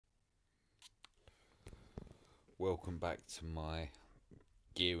Welcome back to my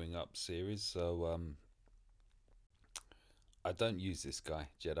gearing up series. I don't use this guy,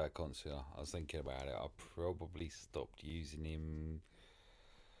 Jedi Consular. I was thinking about it. I probably stopped using him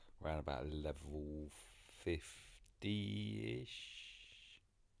around about level 50-ish.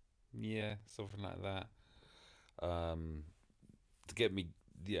 Yeah, something like that. Um, to get me,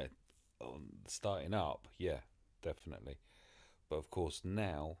 yeah, starting up, yeah, definitely. But of course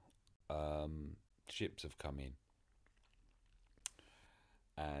now, um, ships have come in,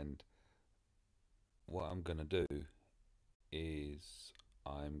 and what I'm gonna do is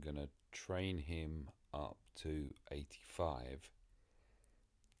I'm going to train him up to 85,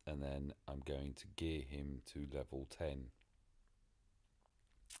 and then I'm going to gear him to level 10.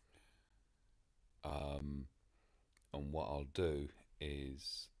 Um, and what I'll do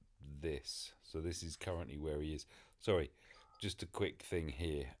is this. So this is currently where he is. Sorry, just a quick thing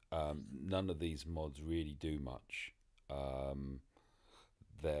here. None of these mods really do much. Um,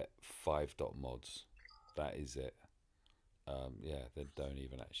 they're 5 dot mods. That is it. Yeah, they don't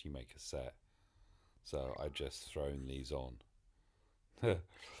even actually make a set. So I just thrown these on.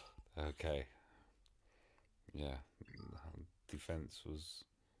 Okay, yeah. Defense was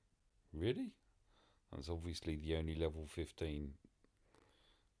really. That's obviously the only level 15.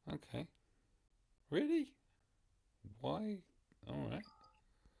 Okay, really? Why? All right.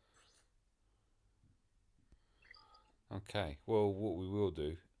 Okay. Well, what we will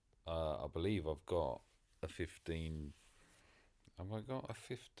do, I believe I've got a 15. Have I got a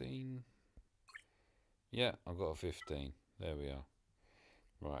 15? Yeah, I've got a 15. There we are.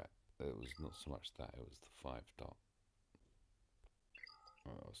 Right. It was not so much that, it was the 5 dot I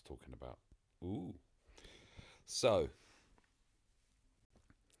was talking about. Ooh. So,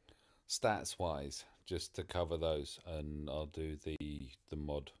 stats wise, just to cover those, and I'll do the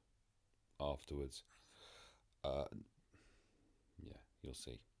mod afterwards. Uh, yeah, you'll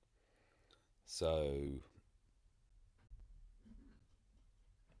see. So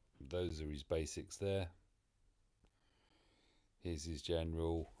those are his basics there. Here's his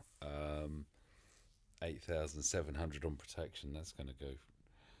general. 8,700 on protection. That's going to go.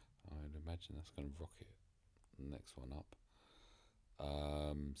 I'd imagine that's going to rocket the next one up.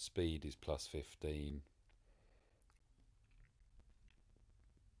 Speed is plus 15.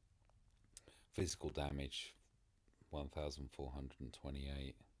 Physical damage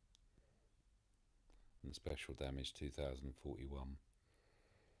 1,428. And special damage 2,041.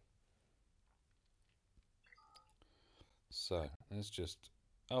 So let's just.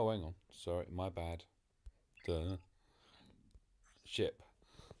 Oh, hang on. Sorry, my bad. Duh. Ship.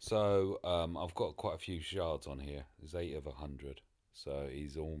 So I've got quite a few shards on here. There's 8 of 100. So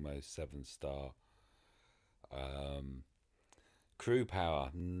he's almost 7 star. Um, Crew power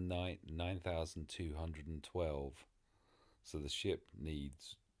 9,212. So the ship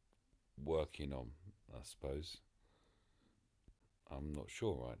needs working on, I suppose. I'm not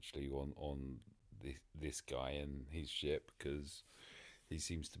sure actually on this guy and his ship, because he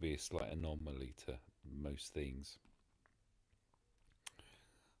seems to be a slight anomaly to most things.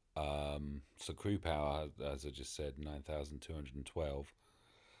 So crew power, as I just said, 9,212.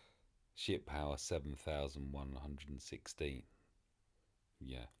 Ship power 7,116.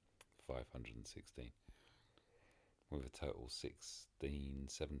 Yeah, 516. With a total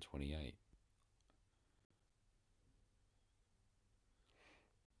 16,728.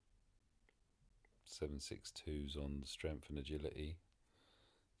 762s on the strength and agility.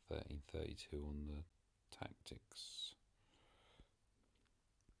 1332 on the tactics.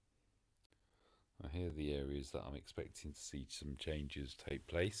 Here are the areas that I'm expecting to see some changes take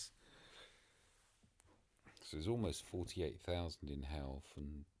place. So there's almost 48,000 in health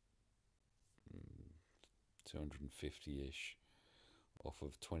and 250-ish off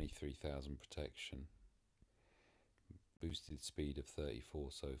of 23,000 protection. Boosted speed of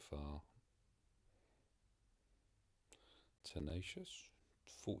 34 so far. Tenacious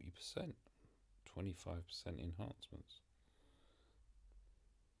 40%, 25% enhancements.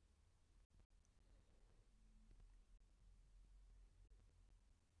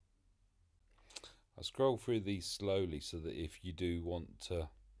 I scroll through these slowly so that if you do want to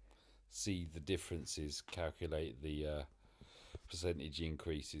see the differences, calculate the percentage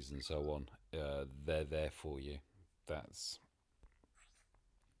increases and so on, they're there for you. That's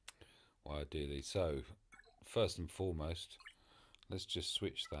why I do these. So first and foremost, let's just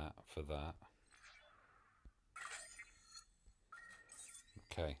switch that for that.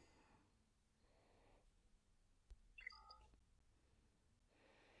 Okay.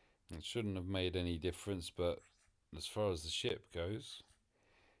 It shouldn't have made any difference, but as far as the ship goes,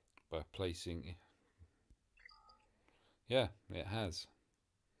 by placing Yeah, it has.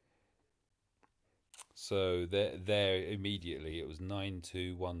 So there immediately it was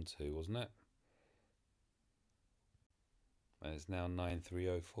 9212, wasn't it? And it's now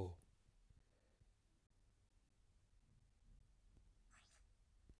 9304.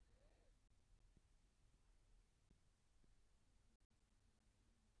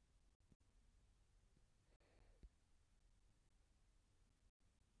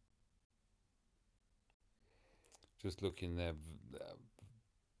 Just looking there,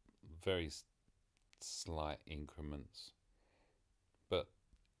 very slight increments, but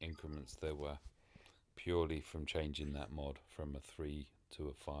increments there were purely from changing that mod from a 3 to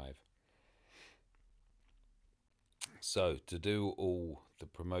a 5. So to do all the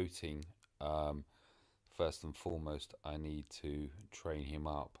promoting, um, first and foremost, I need to train him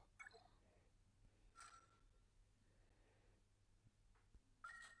up.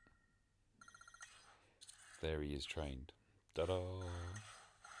 There he is trained. Ta-da!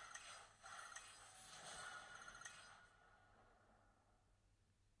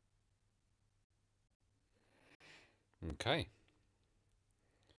 Okay.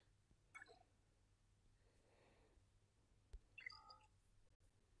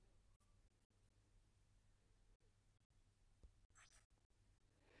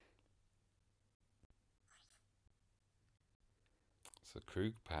 So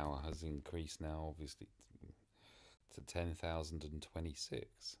crew power has increased now, obviously, to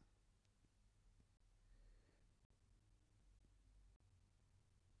 10,026.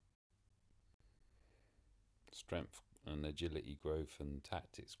 Strength and agility growth and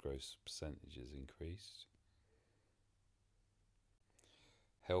tactics growth percentages increased.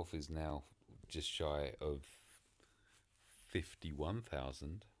 Health is now just shy of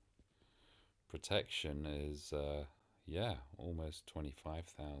 51,000. Protection is, yeah, almost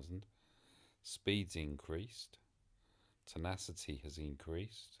 25,000. Speed's increased. Tenacity has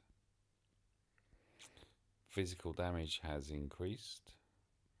increased. Physical damage has increased.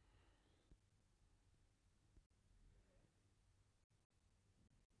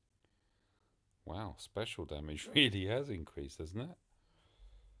 Wow, special damage really has increased, hasn't it?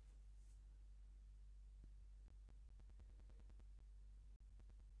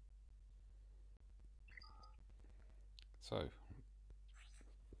 So,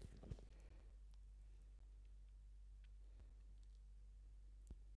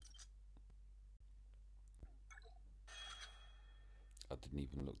 I didn't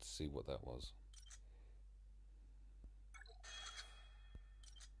even look to see what that was.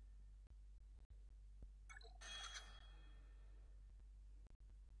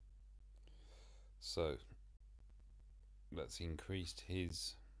 So, that's increased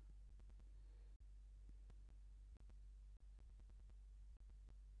his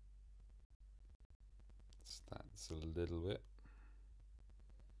stats a little bit.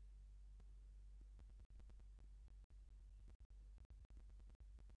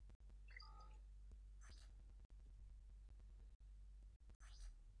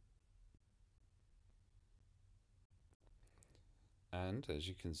 And as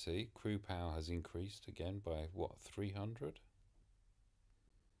you can see, crew power has increased again by what, 300?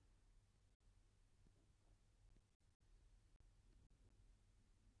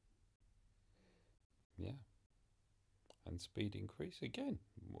 Yeah. And speed increase again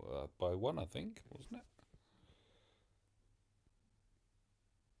by one, I think, wasn't it?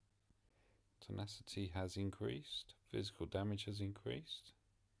 Tenacity has increased. Physical damage has increased.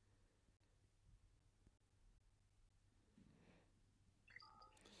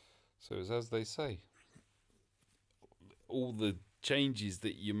 So it's as they say, all the changes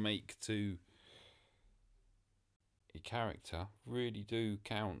that you make to your character really do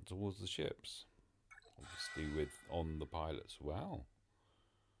count towards the ships. Obviously, with on the pilots. Wow.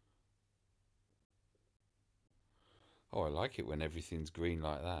 Oh, I like it when everything's green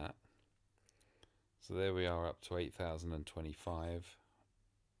like that. So there we are, up to 8,025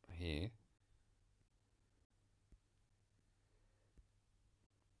 here.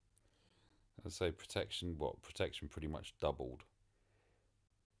 I'd say protection, what? Protection pretty much doubled.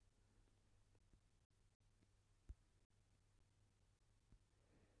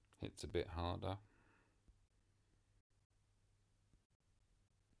 Hits a bit harder.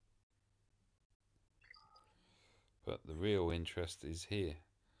 But the real interest is here,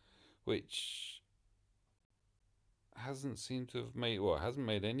 which hasn't seemed to have made, well, it hasn't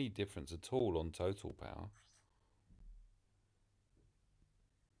made any difference at all on total power.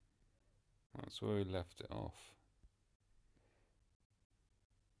 That's where we left it off.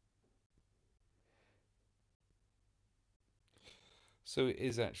 So it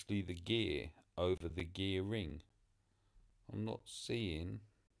is actually the gear over the gear ring. I'm not seeing.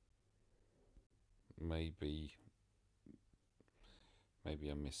 Maybe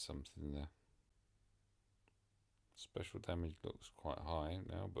I missed something there. Special damage looks quite high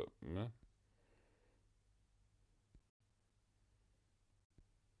now, but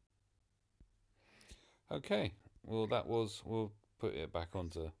okay. Well, that was. We'll put it back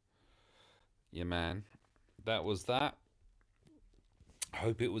onto your man. That was that.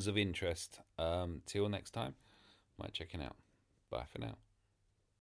 Hope it was of interest. Till next time, might check it out. Bye for now.